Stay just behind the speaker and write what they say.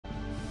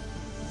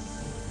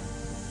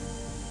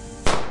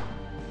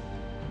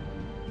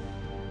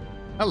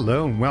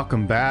Hello and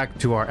welcome back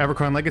to our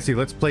Evochron Legacy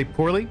Let's Play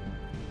Poorly.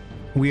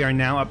 We are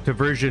now up to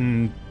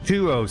version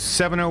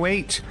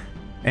 20708,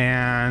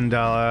 and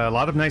a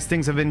lot of nice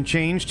things have been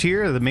changed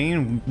here. The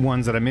main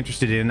ones that I'm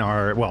interested in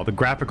are, well, the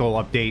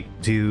graphical update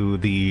to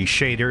the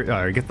shader,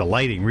 I guess the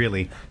lighting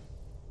really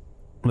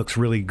looks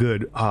really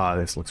good.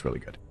 This looks really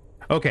good.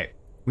 Okay,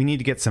 we need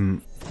to get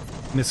some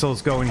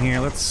missiles going here.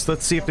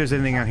 Let's see if there's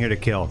anything out here to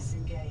kill.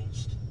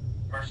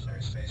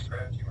 Mercenary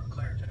spacecraft, you are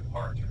cleared to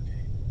depart through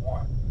gate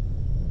 1.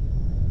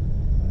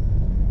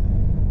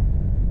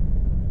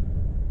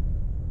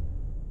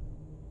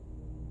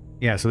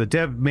 Yeah, so the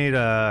dev made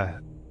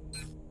a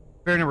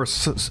fair number of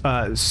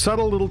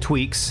subtle little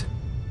tweaks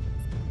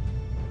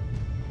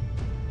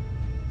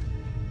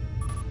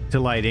to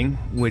lighting,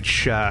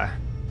 which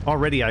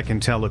already I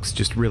can tell looks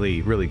just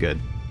really, really good.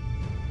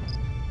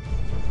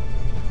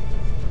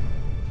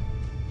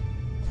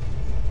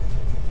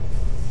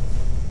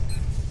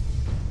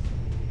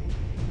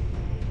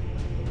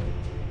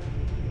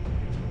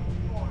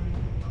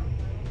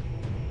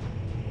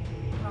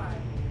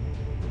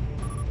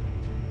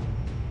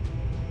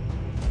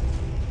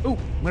 Oh,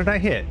 what did I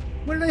hit?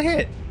 What did I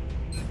hit?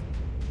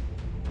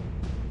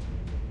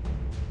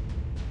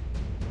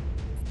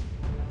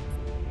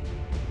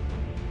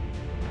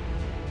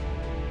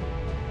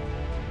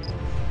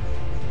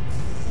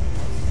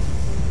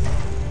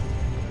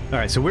 All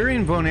right, so we're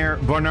in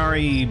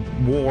Vonari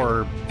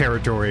war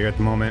territory at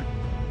the moment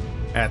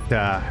at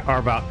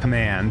Arvot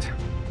Command.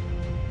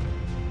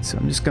 So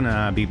I'm just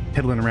gonna be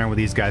piddling around with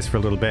these guys for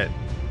a little bit.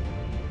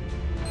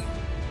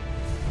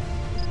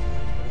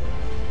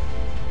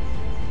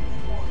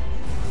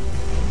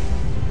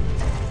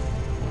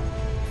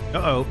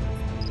 Uh-oh.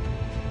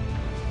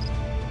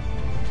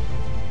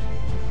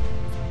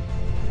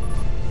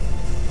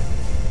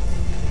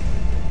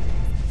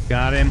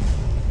 Got him.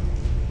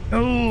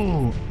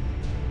 Oh!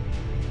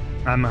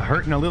 I'm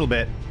hurting a little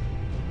bit.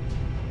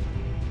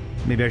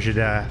 Maybe I should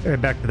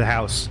head back to the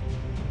house.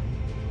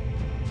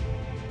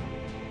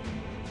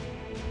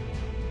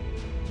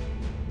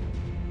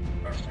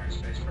 Mercenary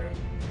spacecraft,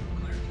 you are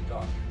cleared to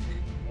dock through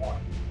gate 1.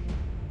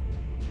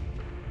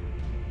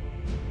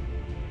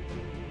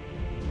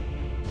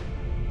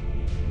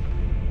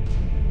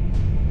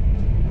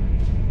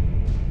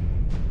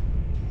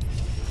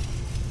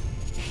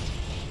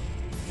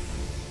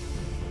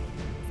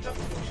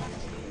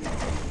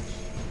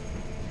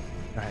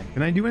 Alright,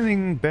 can I do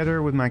anything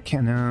better with my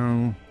can?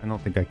 No, I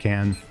don't think I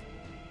can.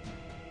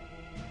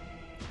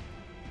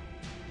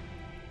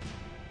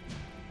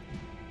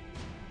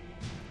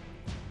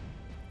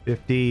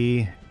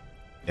 $50.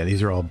 Yeah,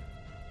 these are all...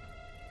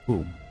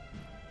 Ooh.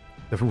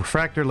 The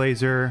refractor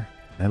laser,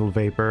 metal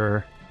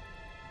vapor.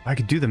 I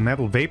could do the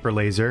metal vapor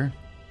laser.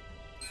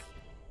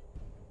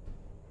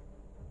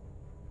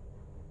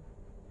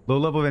 Low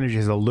level of energy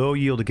has a low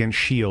yield against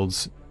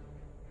shields.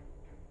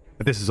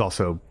 But this is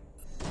also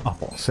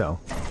awful, so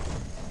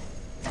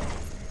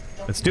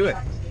let's do it.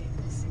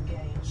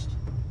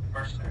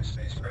 Mercenary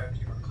spacecraft,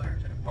 you are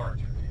cleared to depart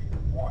through gate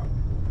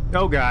 1.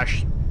 Oh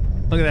gosh,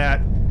 look at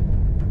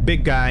that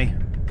big guy.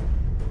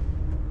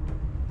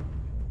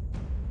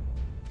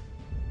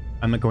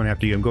 I'm not going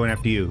after you. I'm going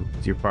after you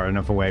because you're far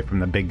enough away from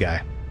the big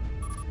guy.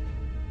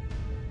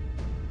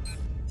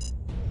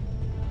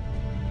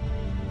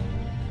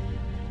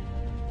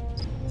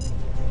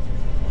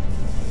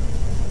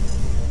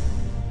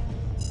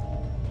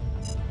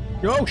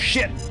 Oh,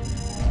 shit!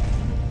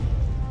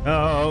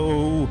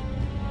 Oh!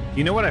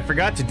 You know what I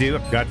forgot to do? I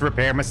forgot to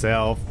repair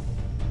myself.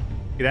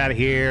 Get out of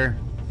here.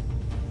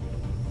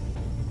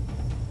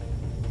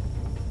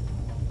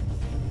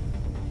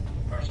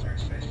 Mercenary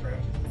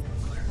spacecraft, you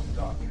are cleared to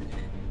dock through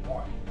gate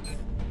 1.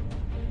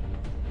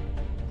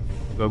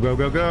 Go, go,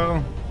 go,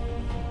 go.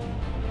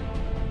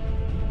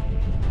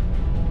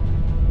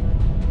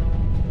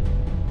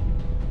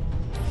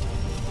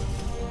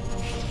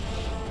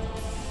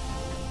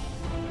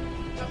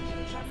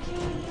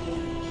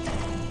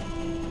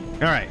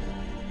 All right,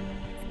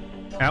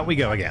 out we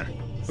go again.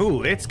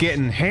 Ooh, it's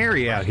getting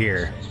hairy out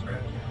here.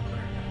 Spacecraft, you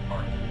are cleared to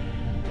depart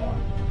through gate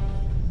 1.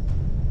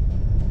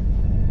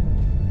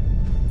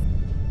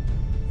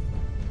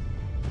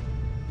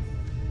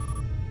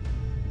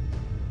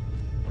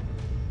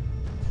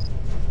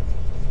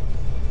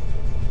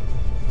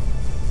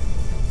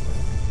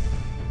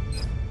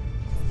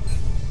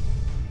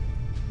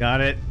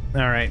 Got it.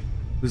 All right,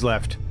 who's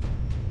left?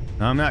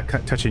 No, I'm not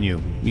touching you.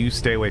 You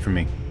stay away from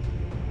me.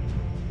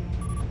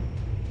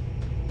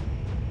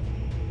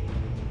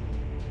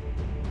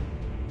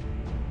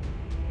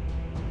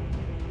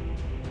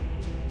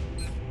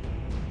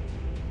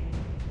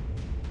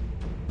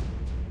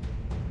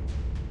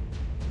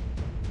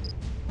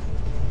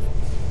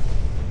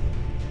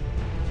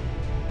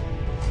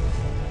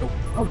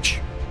 Ouch.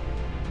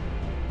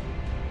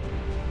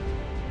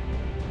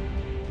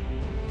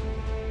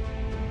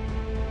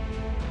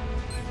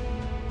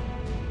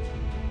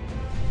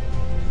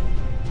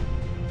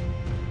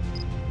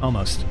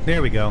 Almost.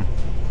 There we go.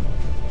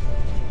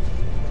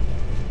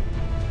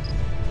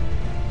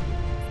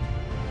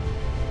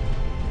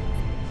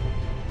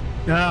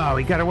 Oh,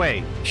 he got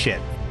away. Shit.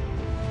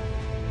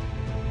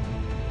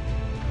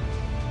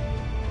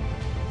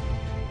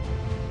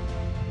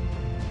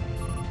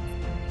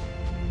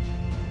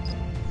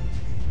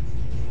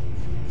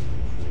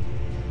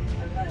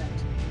 Alert.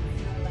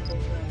 Fuel level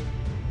low.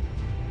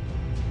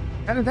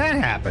 How did that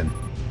happen?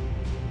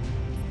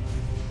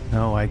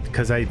 Oh,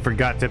 because I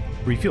forgot to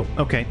refuel.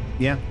 Okay.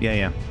 Yeah.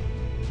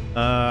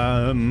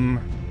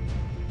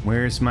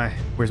 Where's my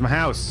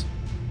house?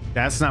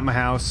 That's not my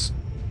house.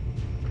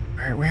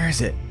 Where is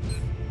it?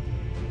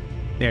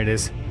 There it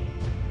is.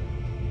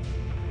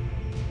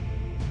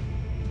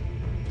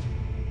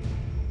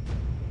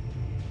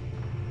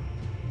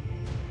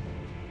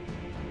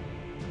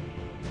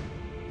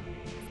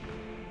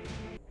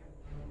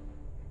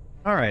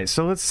 All right,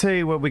 so let's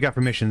say what we got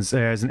for missions.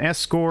 There's an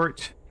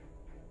escort,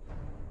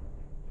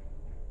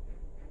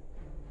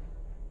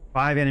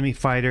 5 enemy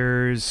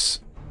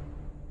fighters,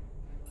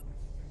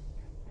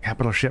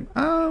 capital ship.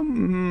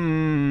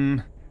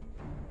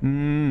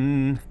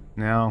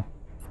 No.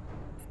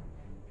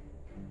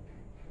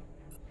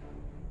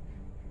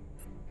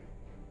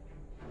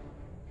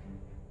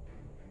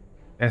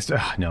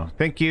 No,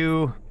 thank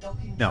you.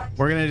 No,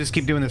 we're gonna just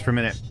keep doing this for a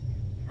minute.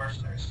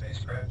 Mercenary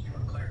spacecraft, you are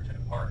cleared to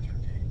depart through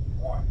gate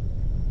 1.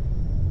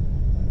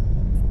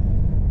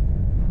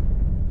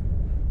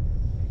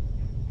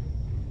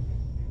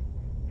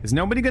 Is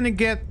nobody gonna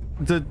get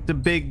the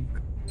big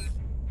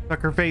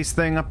sucker face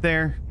thing up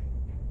there?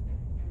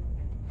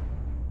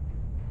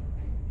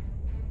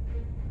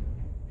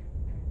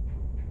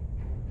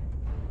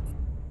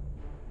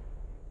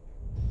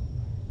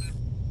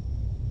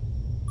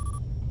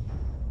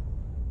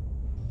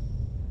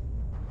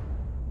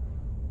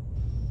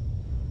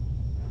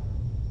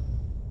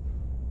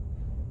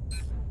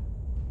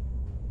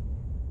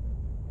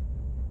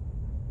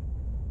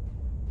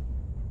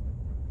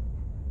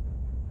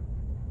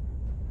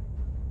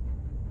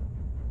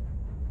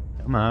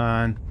 Come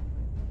on.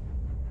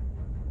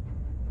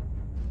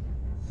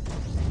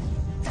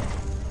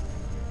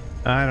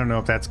 I don't know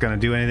if that's going to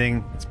do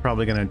anything. It's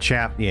probably going to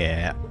chap.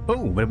 Yeah.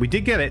 Oh, but we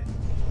did get it.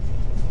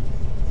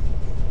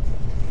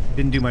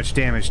 Didn't do much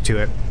damage to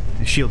it.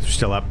 The shields are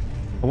still up.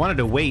 I wanted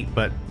to wait,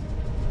 but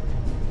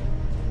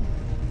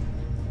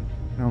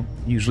I don't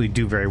usually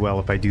do very well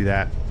if I do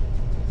that.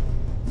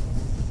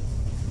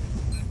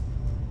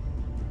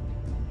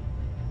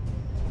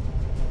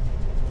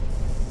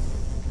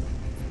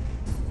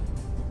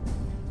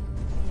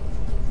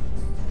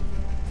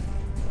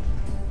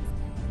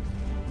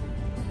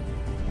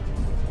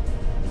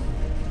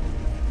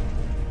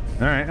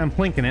 All right, I'm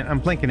plinking it. I'm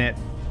plinking it.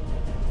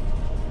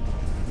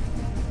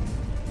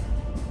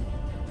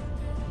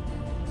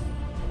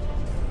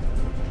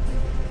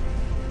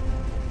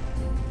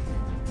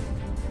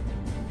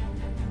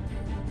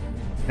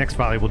 Next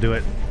volley will do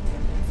it.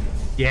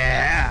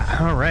 Yeah.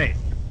 All right.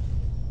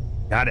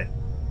 Got it.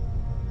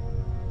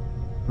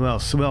 Who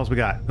else? Who else we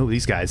got? Oh,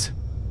 these guys.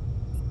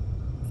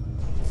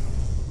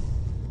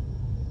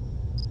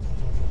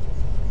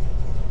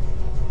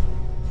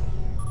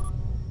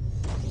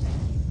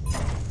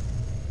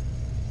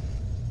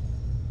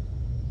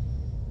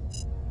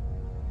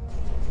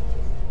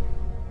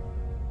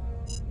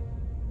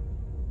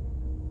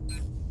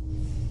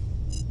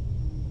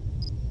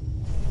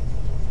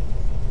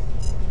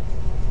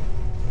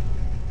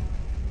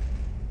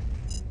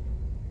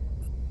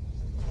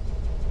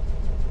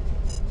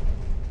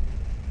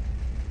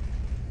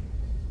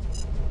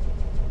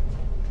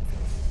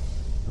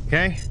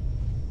 Okay.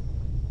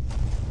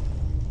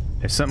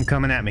 There's something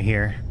coming at me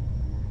here.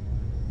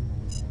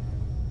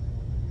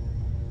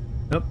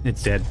 Oh,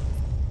 it's dead.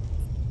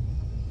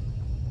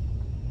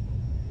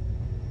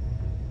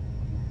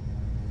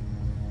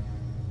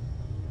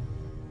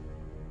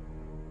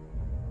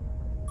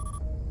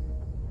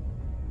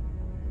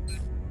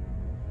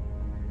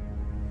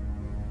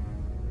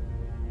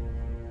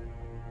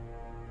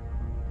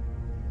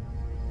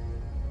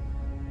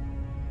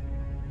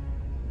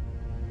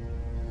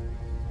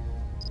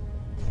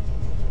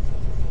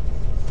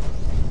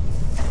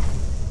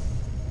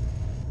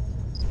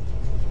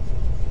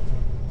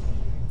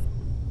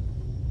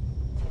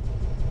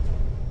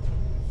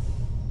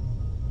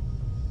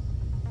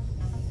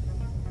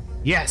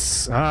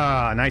 Yes!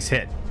 Ah, nice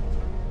hit.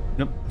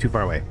 Nope, too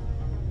far away.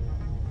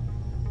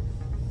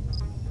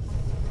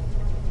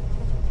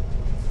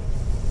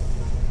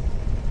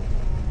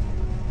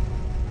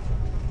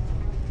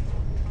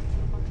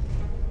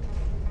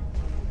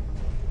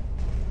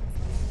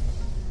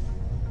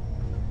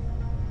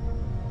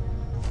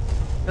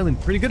 Feeling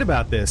pretty good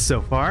about this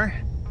so far.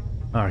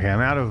 Okay,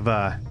 I'm out of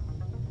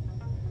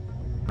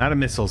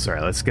missiles. All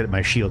right, let's get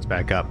my shields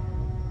back up.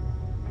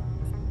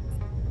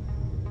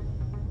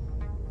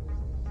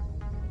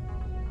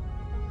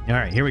 All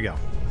right, here we go.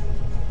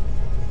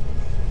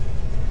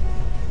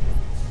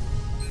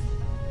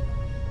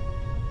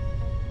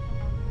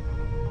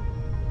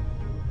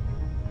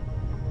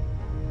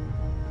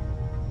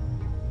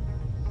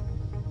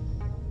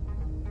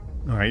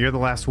 All right, you're the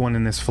last one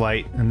in this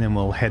flight, and then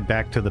we'll head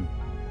back to the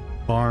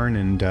barn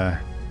and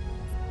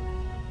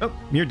Oh,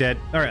 you're dead.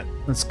 All right,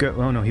 let's go.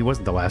 Oh no, he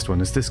wasn't the last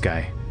one. It's this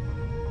guy.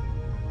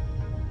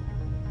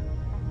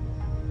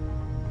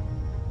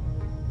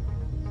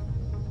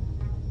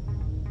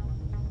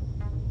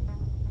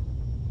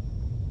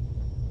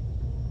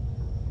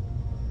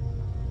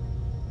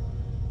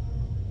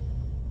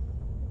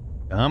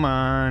 Come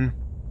on.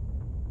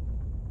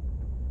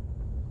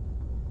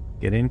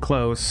 Get in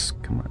close.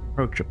 Come on,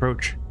 approach,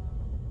 approach.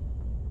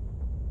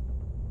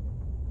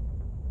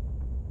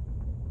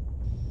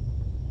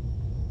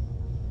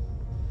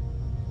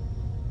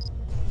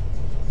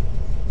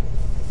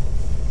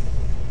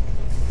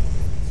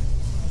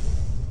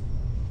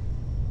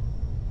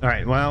 All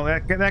right, well,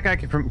 that guy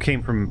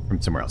came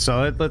from somewhere else.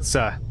 So let's,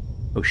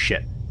 oh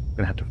shit. I'm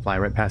gonna have to fly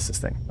right past this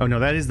thing. Oh no,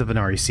 that is the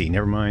Vonari Sea.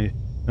 Never mind.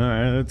 All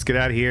right, let's get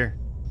out of here.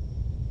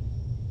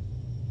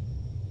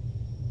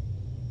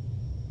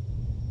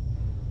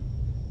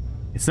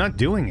 It's not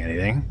doing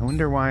anything. I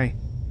wonder why.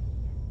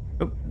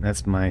 Oh,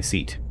 that's my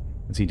seat.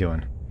 What's he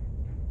doing?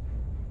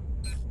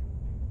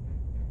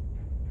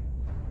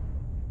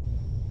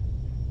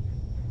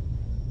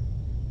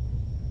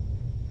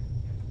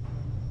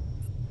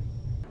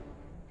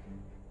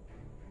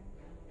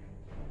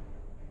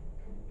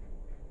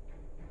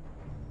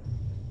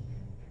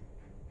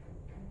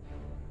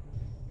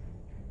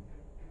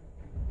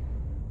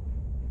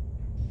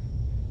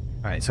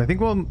 All right, so I think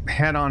we'll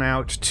head on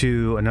out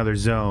to another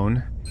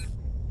zone.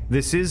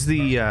 This is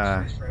the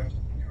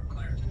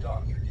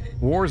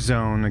war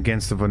zone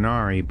against the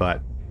Vonari,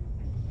 but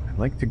I'd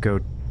like to go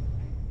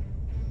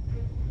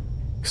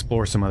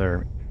explore some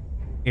other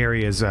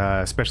areas,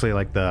 especially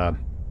like the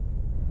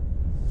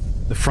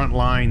front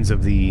lines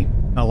of the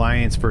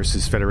Alliance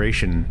versus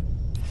Federation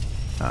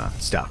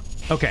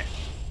stuff. Okay.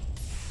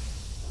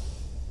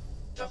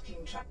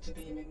 Docking tractor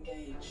beam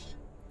engaged.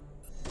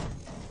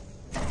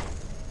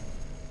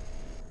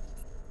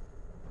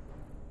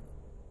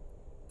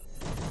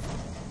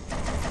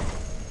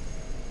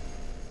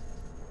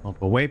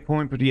 Multiple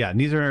waypoint, but yeah,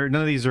 none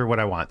of these are what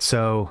I want.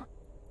 So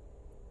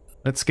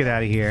let's get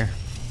out of here.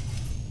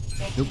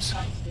 Oops.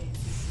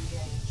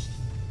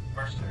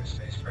 Mercenary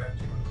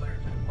spacecraft, you are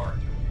cleared to depart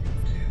through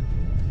gate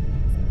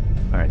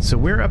 2. All right, so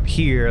we're up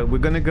here. We're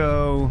gonna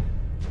go.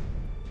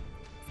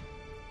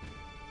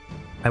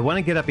 I want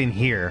to get up in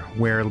here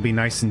where it'll be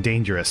nice and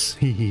dangerous.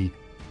 So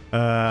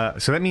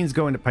that means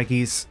going to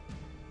Pikes.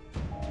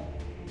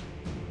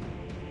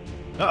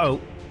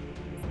 Uh-oh.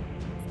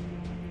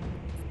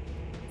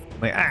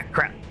 Wait, ah,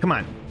 crap. Come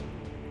on.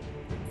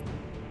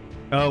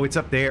 Oh, it's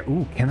up there.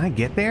 Ooh, can I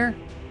get there?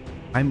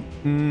 How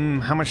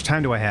much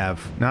time do I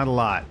have? Not a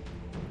lot.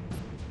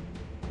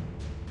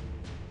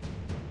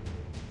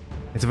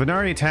 It's a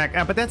Vonari attack.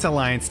 Ah, but that's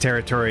Alliance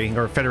territory,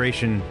 or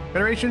Federation.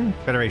 Federation?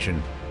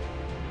 Federation.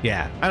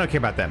 Yeah, I don't care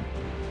about them.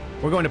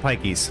 We're going to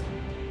Pikes.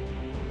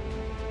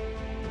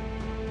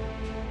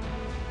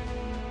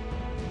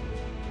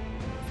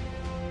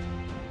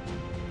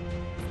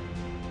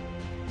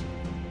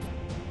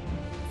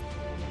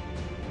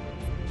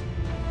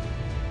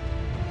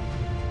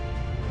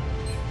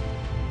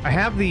 I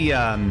have the,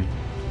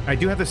 I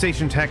do have the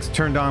station text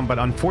turned on, but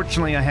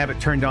unfortunately I have it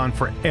turned on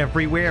for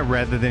everywhere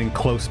rather than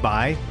close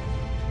by.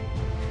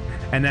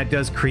 And that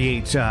does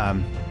create,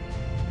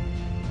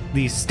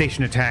 these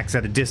station attacks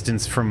at a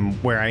distance from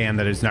where I am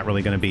that is not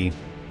really going to be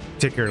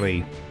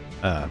particularly,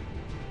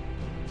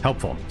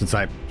 helpful, since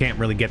I can't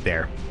really get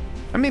there.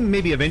 I mean,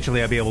 maybe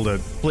eventually I'll be able to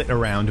flit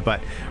around,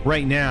 but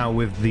right now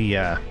with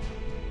the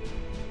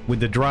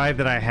drive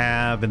that I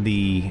have and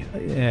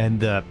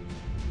the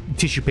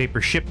tissue paper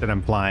ship that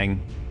I'm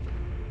flying,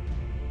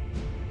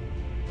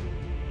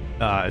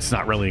 it's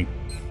not really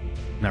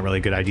a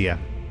good idea.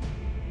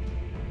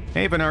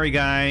 Hey, Vonari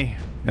guy,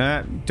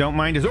 don't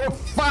mind us. Oh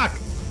fuck!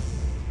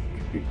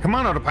 Come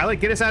on, autopilot,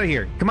 get us out of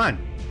here. Come on,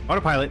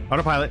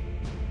 autopilot,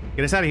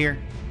 get us out of here.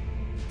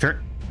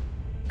 Sure.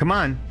 Come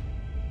on,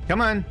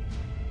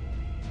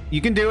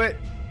 you can do it.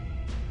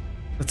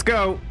 Let's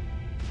go.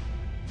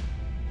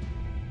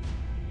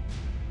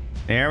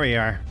 There we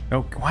are.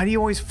 Oh, why do you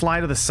always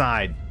fly to the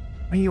side?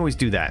 Why do you always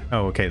do that?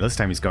 Oh, okay, this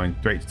time he's going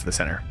straight to the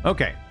center.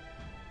 Okay.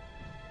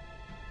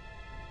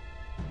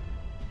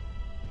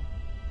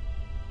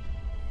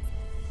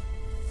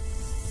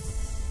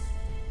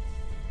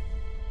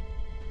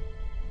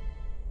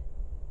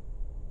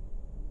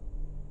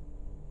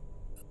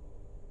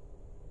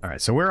 All right,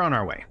 so we're on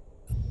our way.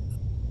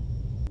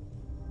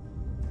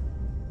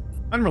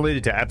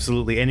 Unrelated to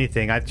absolutely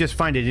anything, I just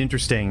find it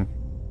interesting.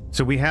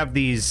 So we have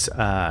these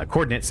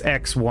coordinates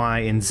X, Y,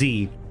 and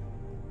Z.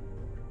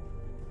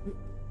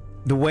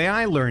 The way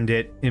I learned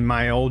it in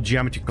my old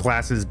geometry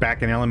classes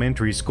back in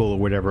elementary school or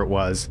whatever it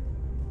was,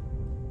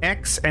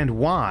 X and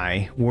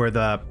Y were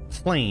the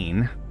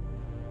plane,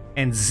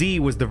 and Z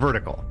was the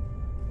vertical.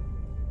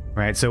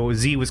 Right? So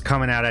Z was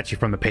coming out at you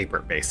from the paper,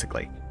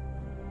 basically.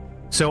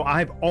 So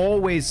I've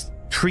always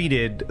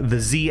treated the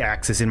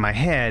Z-axis in my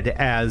head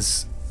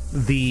as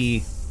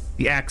the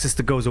axis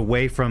that goes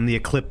away from the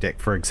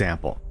ecliptic, for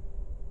example.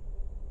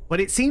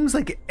 But it seems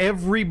like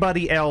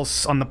everybody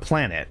else on the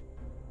planet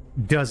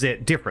does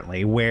it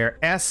differently, where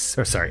S,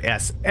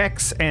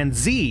 X and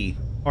Z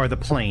are the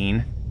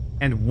plane,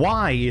 and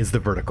Y is the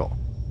vertical.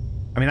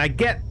 I mean, I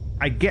get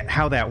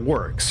how that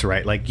works,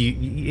 right? Like,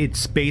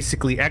 it's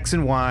basically X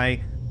and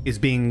Y is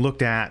being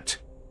looked at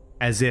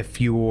as if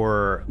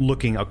you're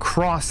looking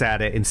across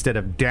at it instead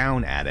of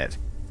down at it.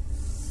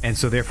 And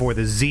so therefore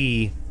the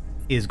Z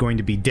is going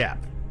to be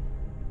depth.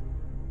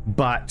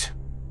 But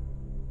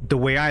the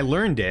way I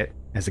learned it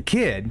as a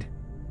kid,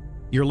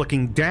 you're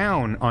looking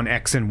down on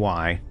X and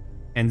Y,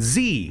 and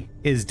Z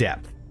is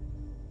depth.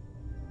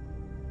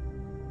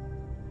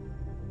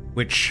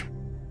 Which,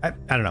 I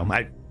don't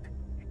know,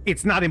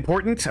 it's not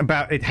important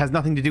about, it has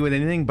nothing to do with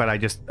anything, but I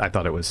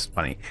thought it was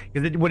funny.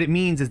 What it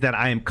means is that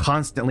I am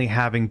constantly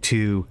having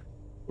to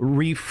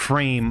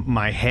reframe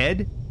my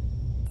head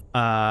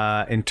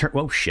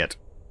whoa, shit.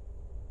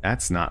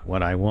 That's not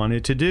what I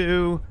wanted to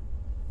do.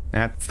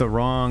 That's the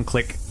wrong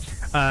click.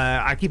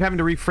 I keep having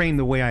to reframe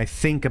the way I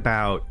think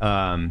about,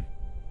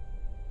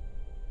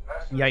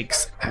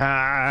 yikes.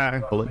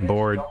 Bulletin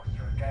board.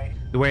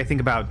 The way I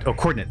think about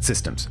coordinate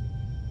systems.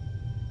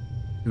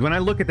 When I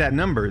look at that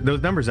number,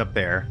 those numbers up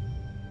there,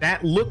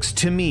 that looks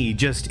to me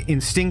just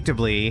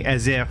instinctively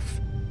as if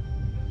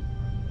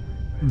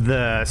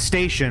the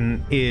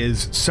station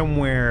is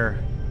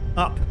somewhere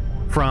up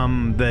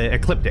from the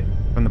ecliptic,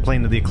 from the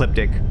plane of the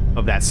ecliptic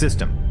of that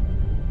system.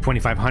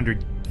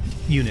 2,500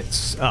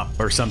 units up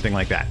or something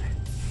like that.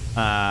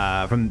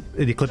 From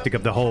the ecliptic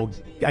of the whole,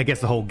 I guess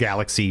the whole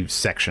galaxy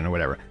section or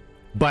whatever.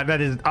 But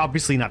that is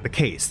obviously not the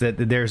case. That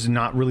there's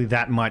not really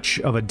that much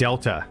of a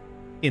delta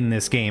in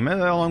this game,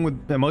 along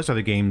with most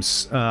other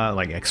games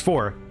like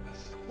X4,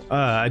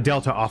 a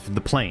delta off of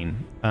the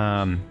plane.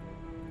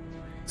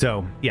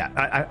 So yeah,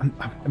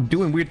 I'm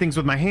doing weird things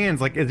with my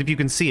hands, like as if you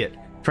can see it,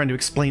 trying to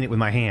explain it with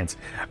my hands.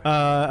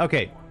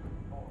 Okay,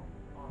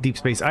 deep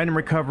space item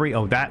recovery.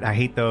 Oh, that I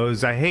hate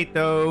those. I hate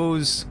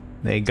those.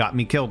 They got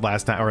me killed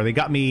last time, or they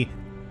got me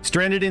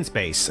stranded in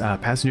space.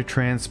 Passenger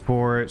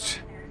transport.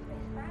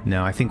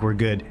 No, I think we're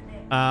good.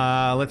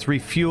 Let's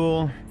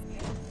refuel.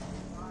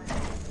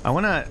 I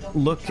want to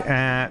look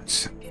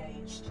at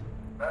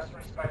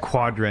a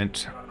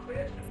quadrant.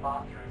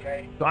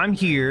 So I'm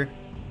here.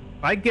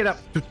 If I get up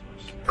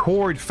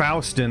toward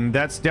Faustin,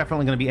 that's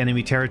definitely going to be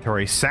enemy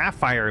territory.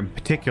 Sapphire, in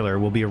particular,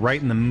 will be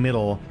right in the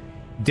middle,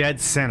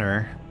 dead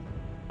center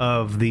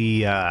of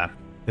the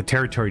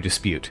territory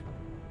dispute.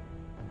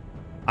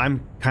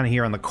 I'm kind of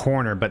here on the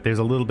corner, but there's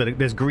a little bit of,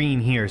 there's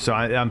green here, so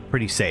I'm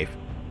pretty safe.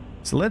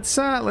 So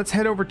let's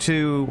head over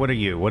to, what are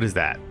you? What is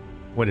that?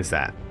 What is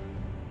that?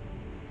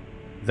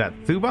 Is that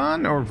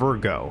Thuban or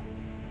Virgo?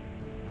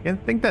 I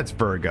think that's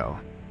Virgo.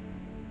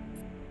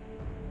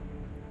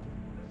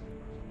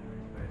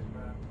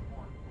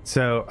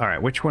 So, all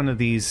right, which one of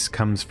these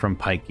comes from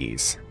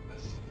Pikes?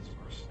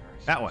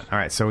 That one. All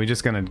right, so we're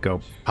just gonna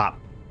go pop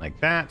like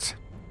that.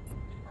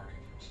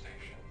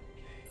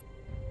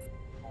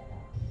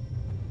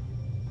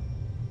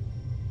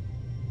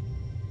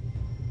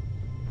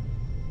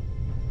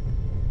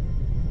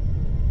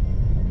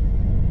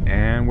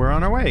 And we're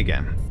on our way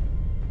again.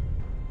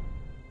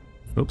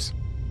 Oops.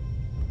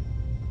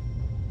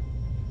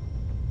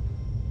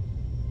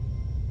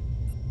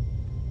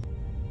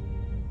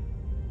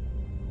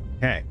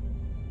 Okay.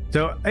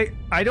 So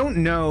I don't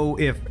know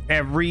if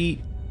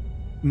every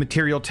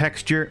material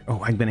texture...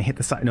 Oh, I'm gonna hit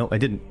the side. No, I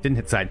didn't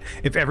hit the side.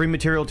 If every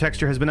material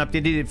texture has been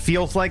updated, it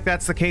feels like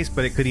that's the case,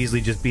 but it could easily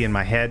just be in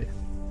my head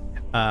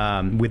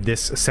with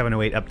this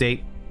 708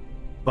 update.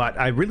 But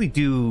I really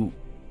do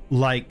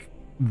like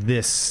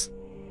this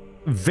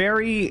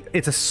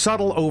it's a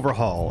subtle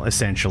overhaul,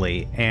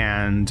 essentially,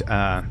 and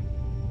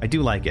I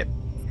do like it.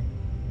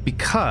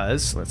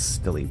 Because, let's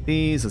delete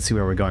these, let's see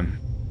where we're going.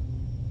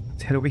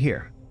 Let's head over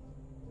here.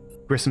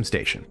 Grissom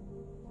Station.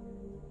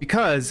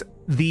 Because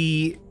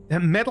the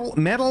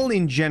metal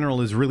in general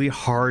is really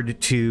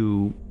hard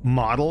to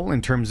model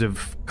in terms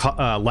of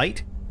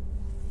light,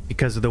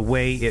 because of the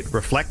way it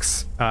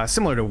reflects,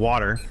 similar to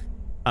water.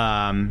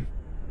 Oh,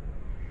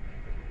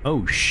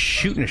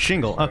 shooting a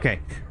shingle. Okay.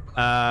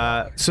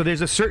 So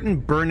there's a certain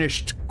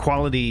burnished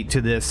quality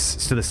to this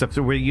stuff,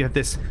 so where you have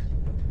this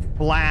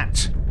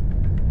flat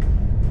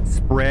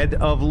spread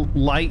of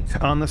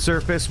light on the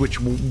surface, which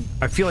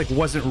I feel like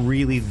wasn't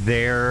really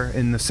there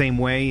in the same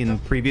way in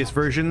previous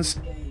versions.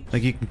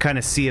 Like, you can kind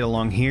of see it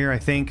along here, I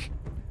think.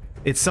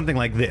 It's something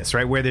like this,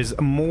 right? Where there's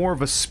more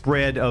of a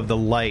spread of the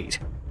light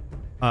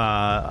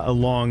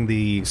along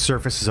the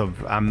surfaces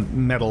of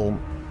metal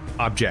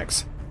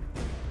objects.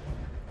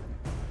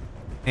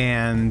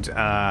 And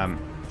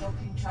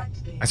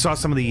I saw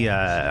some of the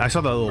I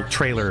saw the little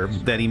trailer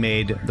that he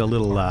made, the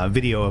little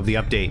video of the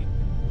update,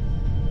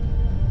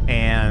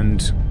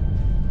 and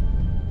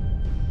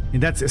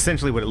that's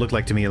essentially what it looked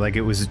like to me. Like,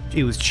 it was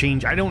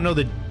changed. I don't know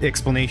the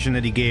explanation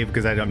that he gave,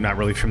 because I'm not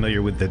really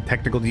familiar with the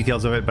technical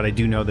details of it, but I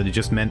do know that it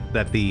just meant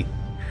that the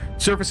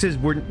surfaces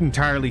weren't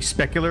entirely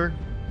specular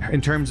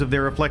in terms of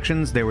their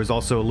reflections. There was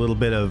also a little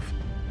bit of,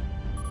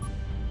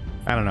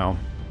 I don't know,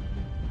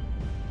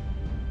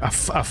 a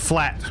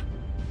flat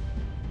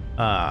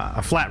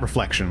a flat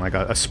reflection, like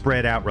a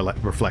spread out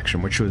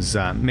reflection, which was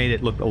made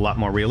it look a lot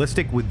more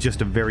realistic with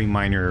just a very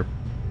minor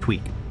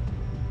tweak.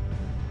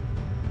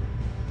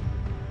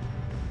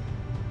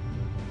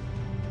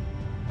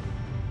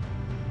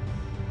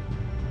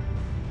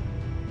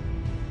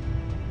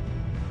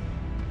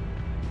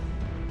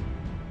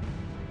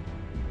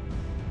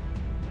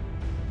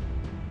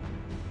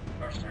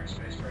 Mercenary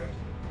spacecraft,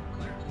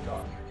 clear to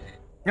dock your gate.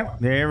 Yep,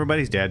 there,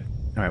 everybody's dead.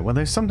 All right, well,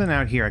 there's something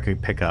out here I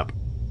could pick up.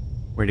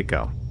 Where'd it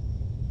go?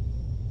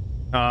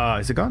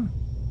 Is it gone?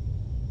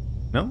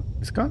 No?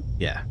 Is it gone?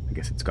 Yeah, I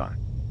guess it's gone.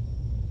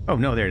 Oh,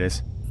 no, there it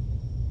is.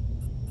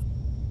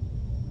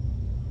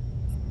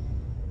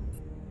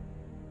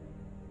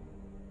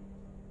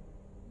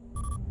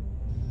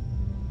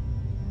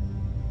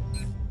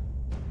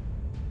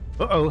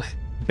 Uh-oh.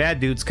 Bad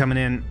dude's coming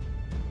in.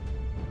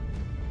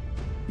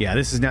 Yeah,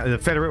 this is now the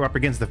We're up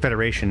against the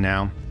Federation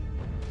now.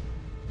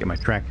 Get my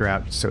tractor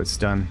out so it's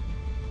done.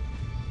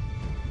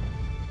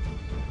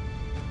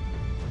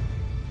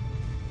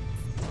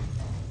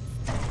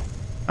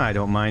 I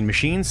don't mind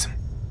machines.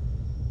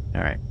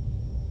 All right.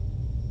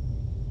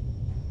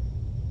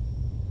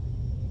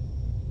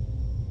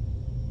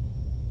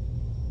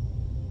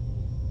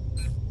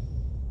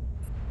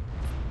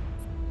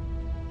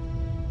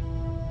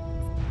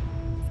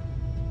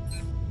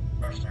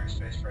 Mercenary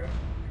spacecraft.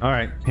 All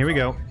right, here we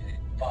go.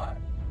 5.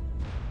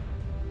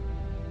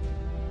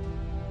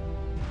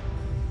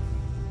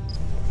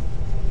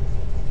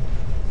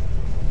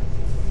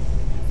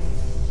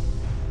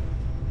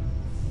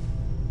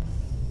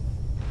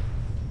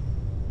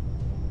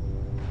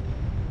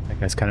 That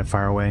guy's kind of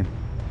far away.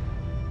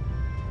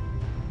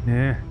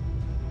 Yeah.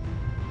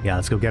 Yeah,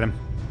 let's go get him.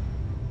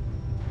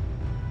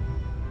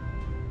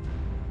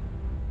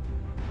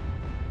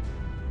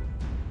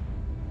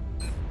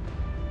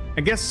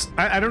 I guess,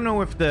 I don't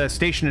know if the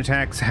station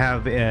attacks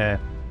have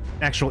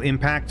actual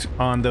impact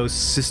on those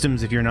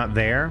systems if you're not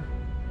there.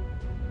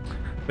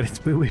 But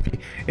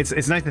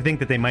it's nice to think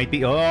that they might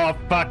be. Oh,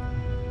 fuck.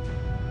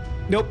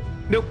 Nope,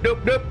 nope, nope,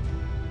 nope.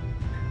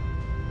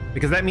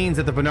 Because that means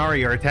that the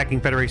Vonari are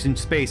attacking Federation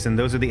space, and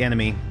those are the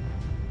enemy.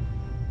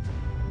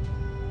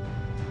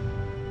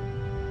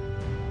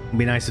 It'd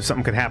be nice if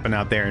something could happen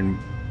out there and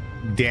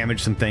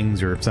damage some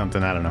things or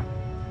something, I don't know.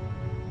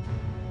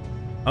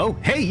 Oh,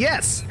 hey,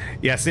 yes!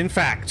 Yes, in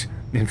fact.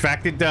 In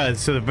fact, it does.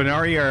 So the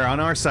Vonari are on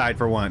our side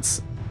for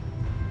once.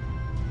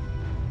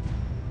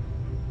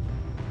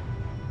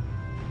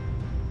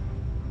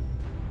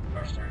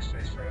 Mercenary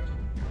spacecraft,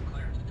 you are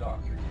clear to dock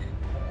your gate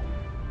 4.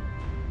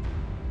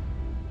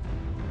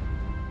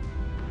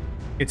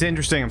 It's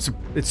interesting.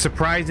 It's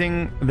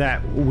surprising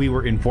that we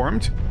were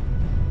informed,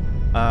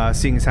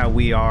 seeing as how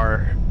we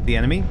are the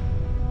enemy.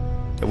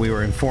 That we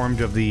were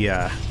informed of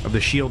the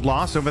shield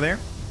loss over there.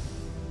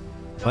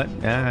 But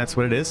yeah, that's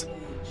what it is.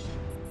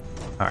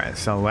 All right,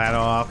 sell that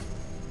off.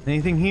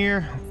 Anything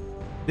here?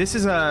 This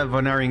is a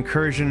Vonari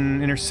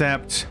incursion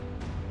intercept.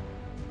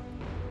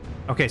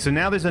 Okay, so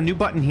now there's a new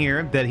button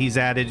here that he's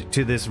added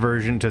to this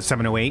version, to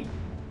 708.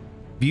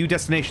 View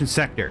destination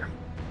sector.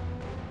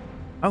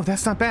 Oh,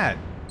 that's not bad.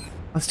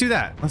 Let's do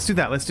that. Let's do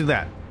that. Let's do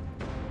that.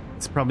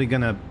 It's probably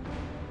gonna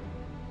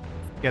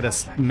get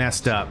us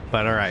messed up,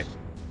 but all right.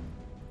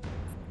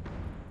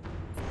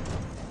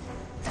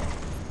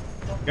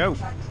 Go.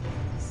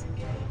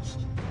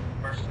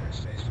 Mercenary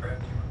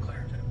spacecraft, you are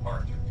clear to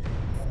depart your gate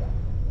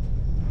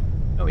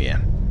 4. Oh, yeah.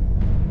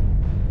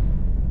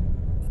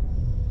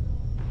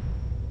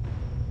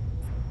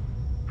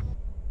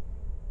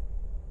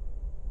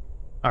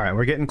 All right,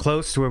 we're getting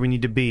close to where we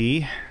need to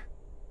be.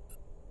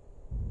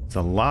 There's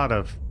a lot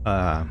of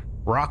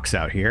rocks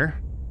out here.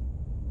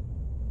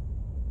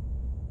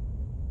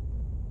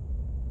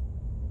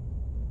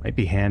 Might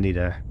be handy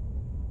to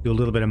do a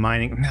little bit of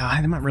mining. No,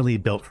 I'm not really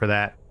built for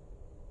that.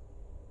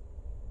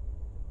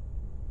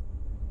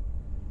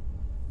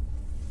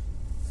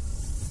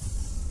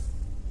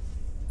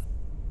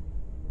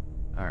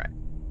 All right.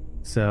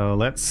 So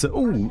let's.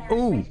 Oh,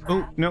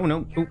 no,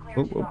 no.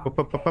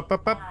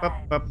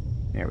 Up.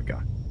 There we go.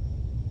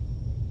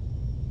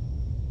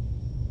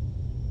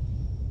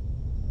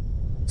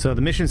 So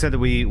the mission said that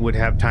we would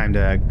have time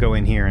to go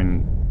in here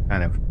and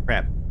kind of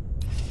prep.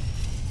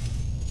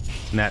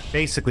 And that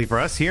basically for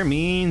us here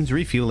means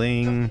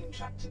refueling. Docking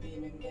tractor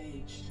beam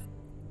engaged.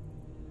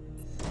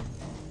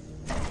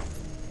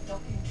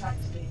 Docking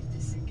tractor beam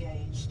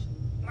disengaged.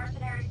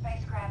 Mercenary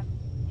spacecraft,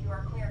 you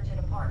are clear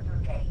to depart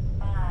through gate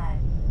 5.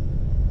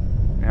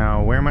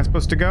 Now, where am I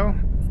supposed to go?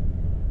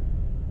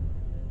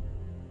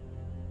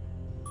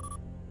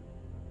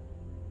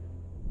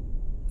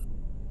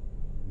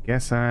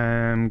 Guess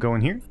I'm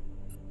going here.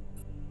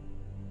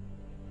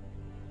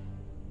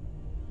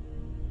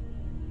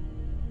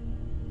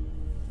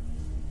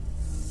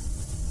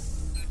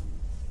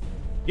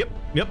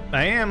 Yep,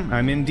 I am.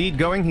 I'm indeed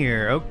going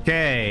here.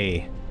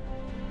 Okay.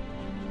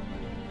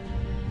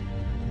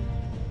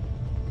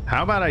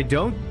 How about I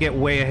don't get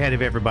way ahead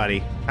of everybody?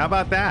 How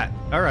about that?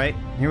 All right,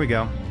 here we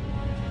go.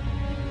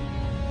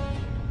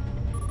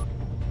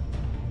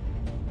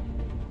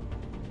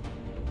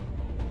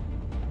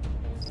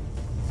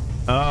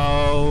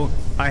 Oh,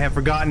 I have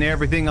forgotten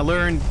everything I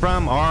learned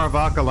from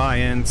Arvok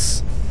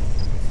Alliance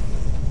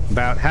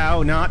about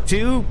how not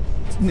to,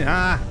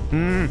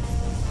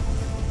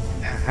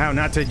 how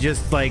not to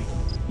just like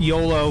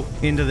YOLO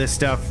into this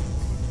stuff.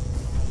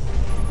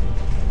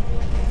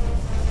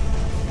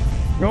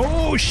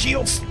 Oh,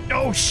 shields!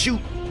 Oh, shoot!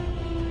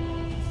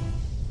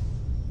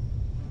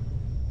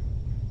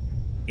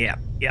 Yep.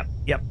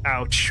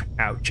 Ouch!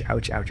 Ouch!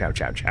 Ouch! Ouch!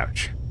 Ouch! Ouch!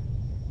 Ouch!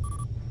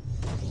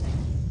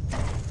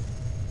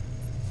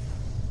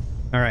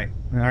 All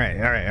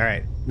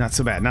right. Not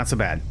so bad. Not so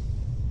bad.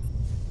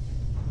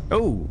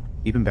 Oh,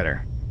 even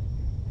better.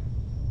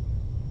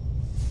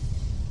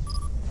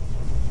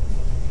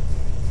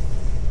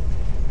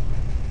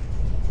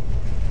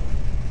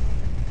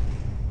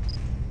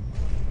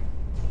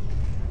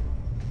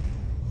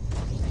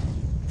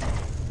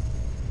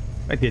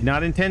 I did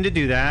not intend to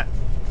do that.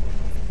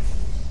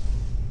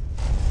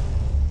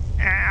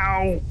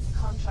 Ow!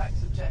 Contract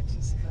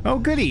objectives. Oh,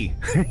 goody!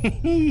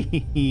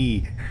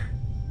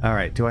 All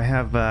right, do I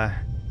have,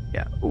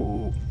 yeah,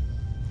 ooh.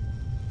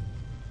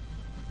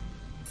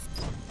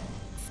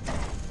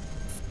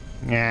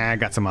 Yeah, I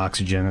got some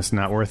oxygen. It's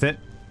not worth it.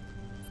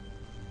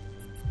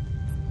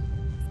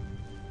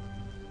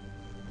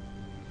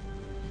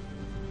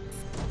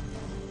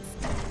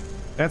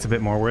 That's a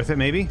bit more worth it,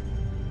 maybe.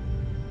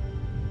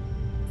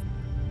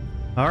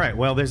 All right,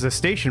 well, there's a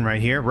station right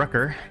here,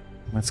 Rucker.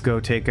 Let's go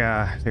take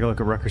a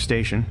look at Rucker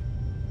Station.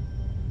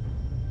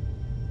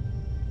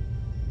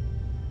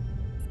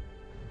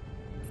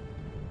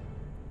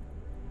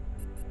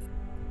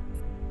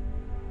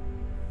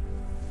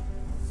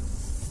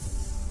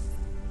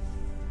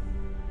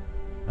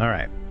 All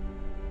right.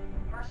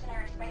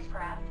 Mercenary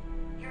spacecraft,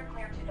 you're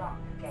clear to dock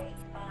through gate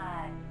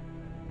 5.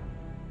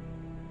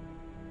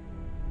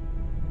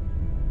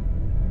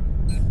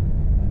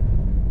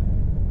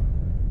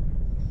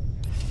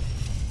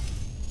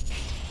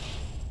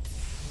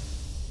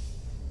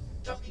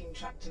 Docking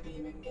tractor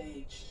beam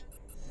engaged.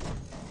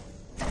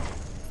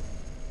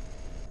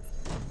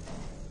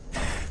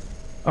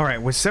 All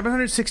right, with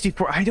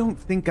 764, I don't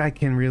think I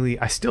can really.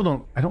 I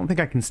don't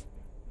think I can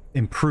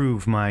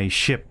improve my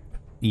ship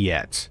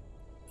yet.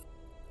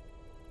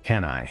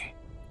 Can I?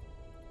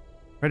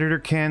 Predator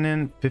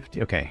cannon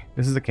 50. Okay,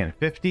 this is the cannon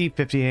 50,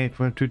 58,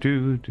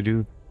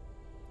 22.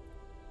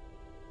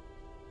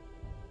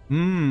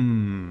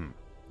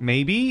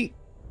 Maybe.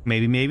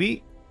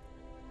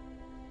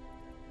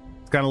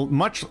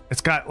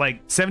 It's got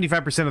like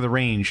 75% of the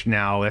range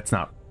now.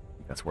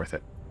 That's worth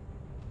it.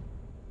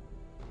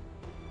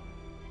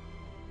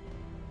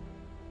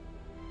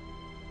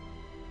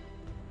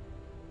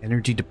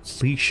 Energy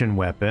depletion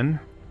weapon.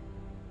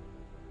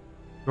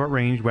 Short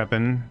range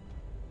weapon.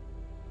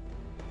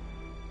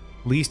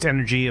 Least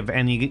energy of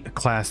any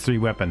class 3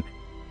 weapon.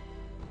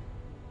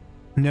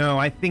 No,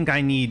 I think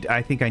I need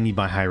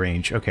my high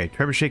range. Okay,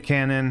 trebuchet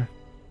cannon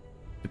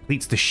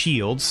depletes the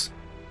shields.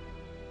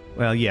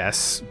 Well,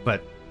 yes,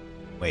 but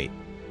wait.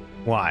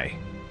 Why?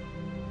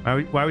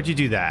 Why would you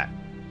do that?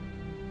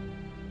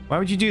 Why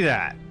would you do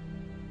that?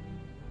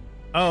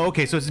 Oh,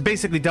 okay, so it's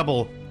basically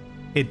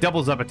it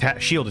doubles up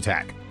shield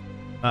attack.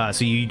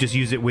 So you just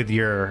use it with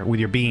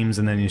your beams,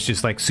 and then it's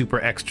just like super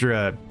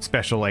extra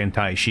special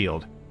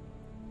anti-shield.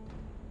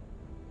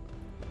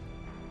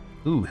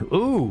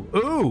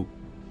 Ooh!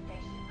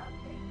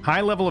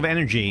 High level of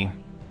energy,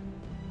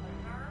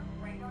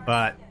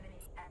 but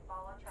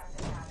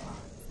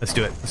let's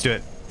do it.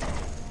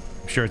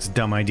 I'm sure it's a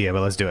dumb idea,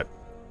 but let's do it.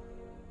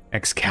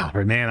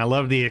 Excalibur, man, I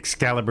love the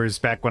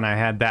Excaliburs back when I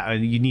had that.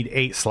 You need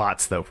 8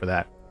 slots though for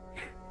that.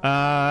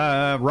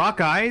 Rock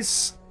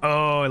eyes.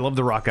 Oh, I love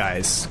the rock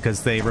eyes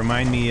because they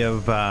remind me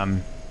of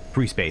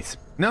free space.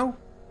 No?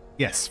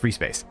 Yes, free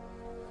space.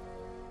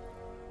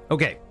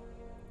 Okay.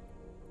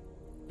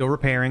 Still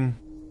repairing.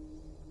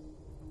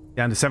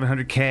 Down to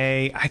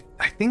 700k.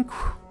 I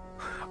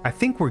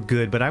think we're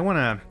good, but I'm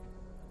gonna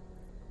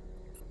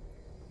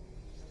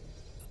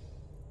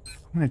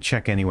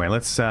check anyway.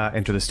 Let's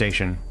enter the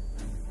station.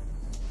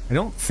 I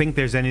don't think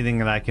there's anything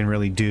that I can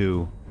really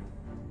do.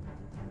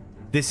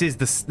 This is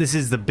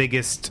the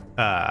biggest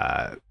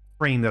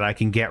frame that I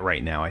can get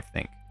right now, I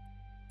think.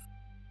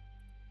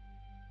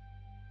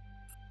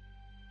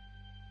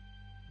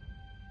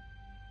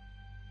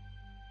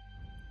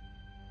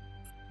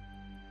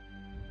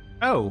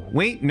 Oh,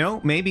 wait, no,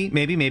 maybe.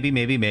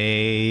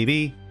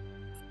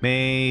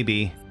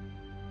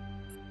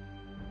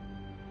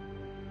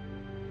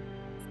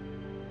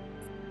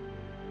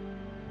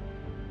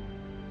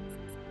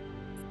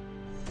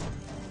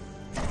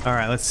 All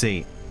right, let's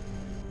see.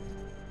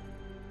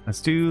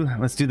 Let's do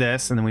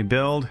this, and then we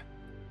build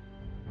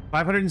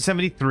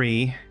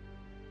 573.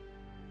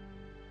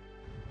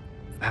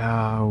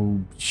 Oh,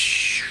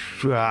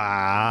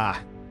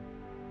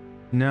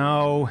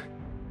 no.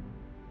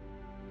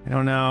 I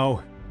don't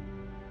know.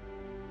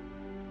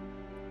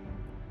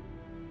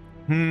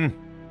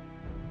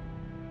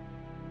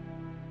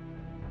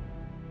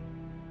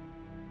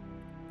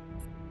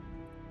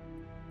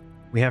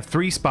 We have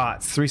 3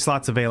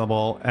 slots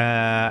available,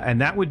 and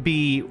that would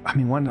be, I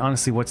mean,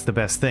 honestly, what's the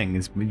best thing?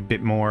 Is a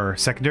bit more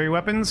secondary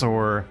weapons,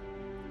 or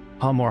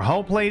more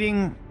hull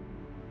plating,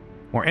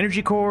 more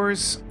energy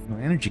cores?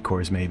 Well, energy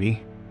cores,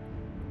 maybe.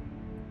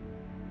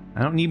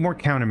 I don't need more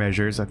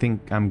countermeasures. I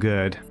think I'm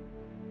good.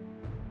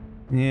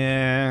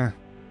 Yeah.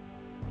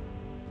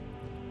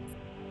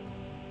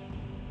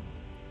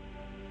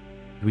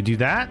 Do we do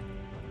that?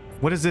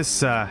 What is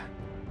this?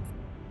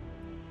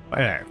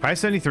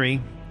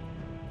 573.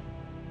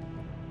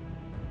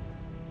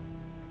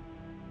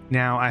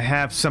 Now I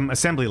have some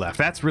assembly left.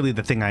 That's really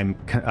the thing I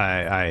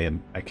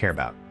care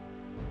about.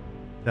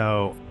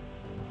 So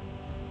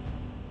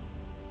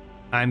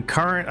I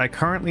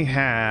currently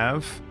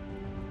have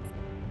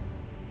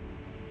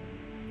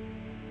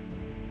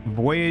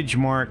Voyage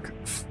Mark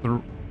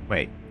 3.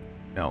 Wait,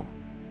 no.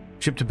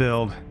 Ship to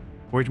build.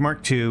 Voyage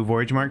Mark 2.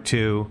 Voyage Mark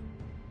 2.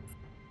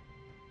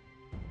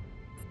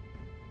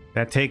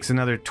 That takes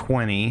another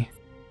 20.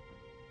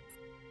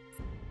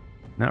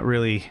 Not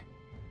really.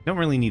 Don't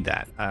really need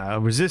that.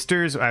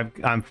 Resistors,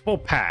 I'm full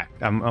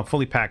packed. I'm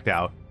fully packed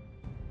out.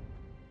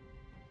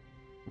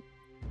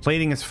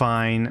 Plating is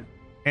fine.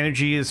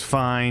 Energy is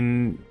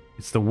fine.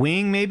 It's the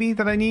wing, maybe,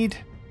 that I need?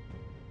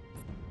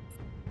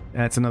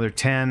 That's another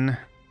 10.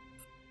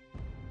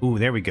 Ooh,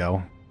 there we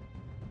go.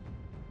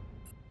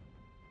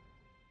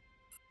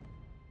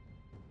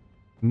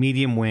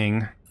 Medium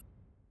wing.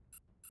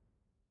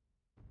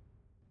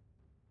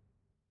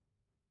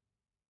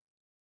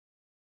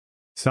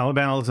 Solid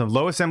balance of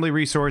low assembly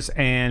resource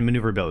and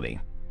maneuverability.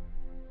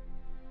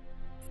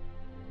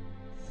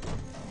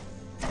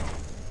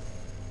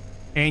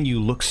 And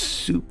you look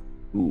super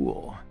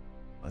cool.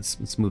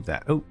 Let's move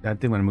that. Oh, I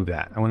didn't want to move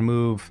that. I want to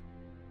move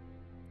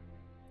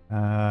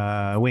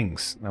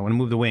wings. I want to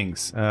move the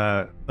wings.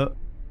 Where do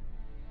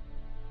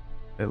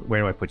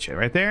I put you?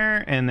 Right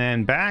there, and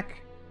then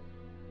back.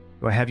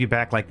 Do I have you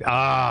back like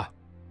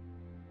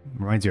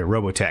reminds you of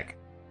Robotech.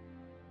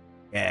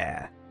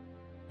 Yeah.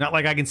 Not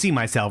like I can see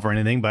myself or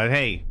anything, but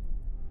hey.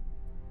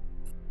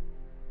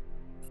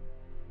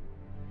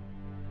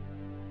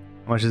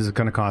 How much is it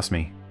going to cost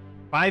me?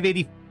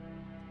 580.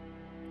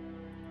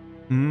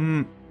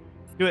 Do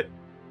it.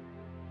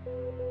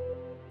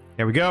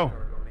 There we go. All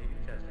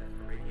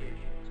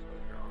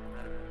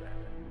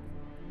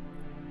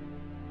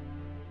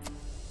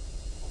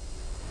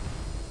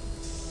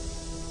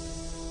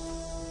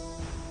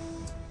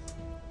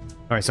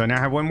right, so I now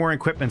have one more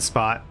equipment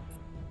spot.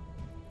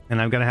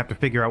 And I'm going to have to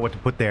figure out what to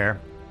put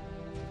there.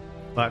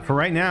 But for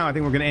right now, I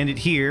think we're going to end it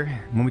here.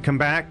 When we come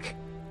back,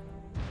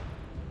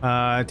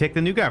 take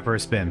the new guy for a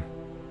spin.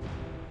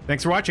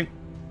 Thanks for watching.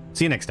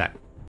 See you next time.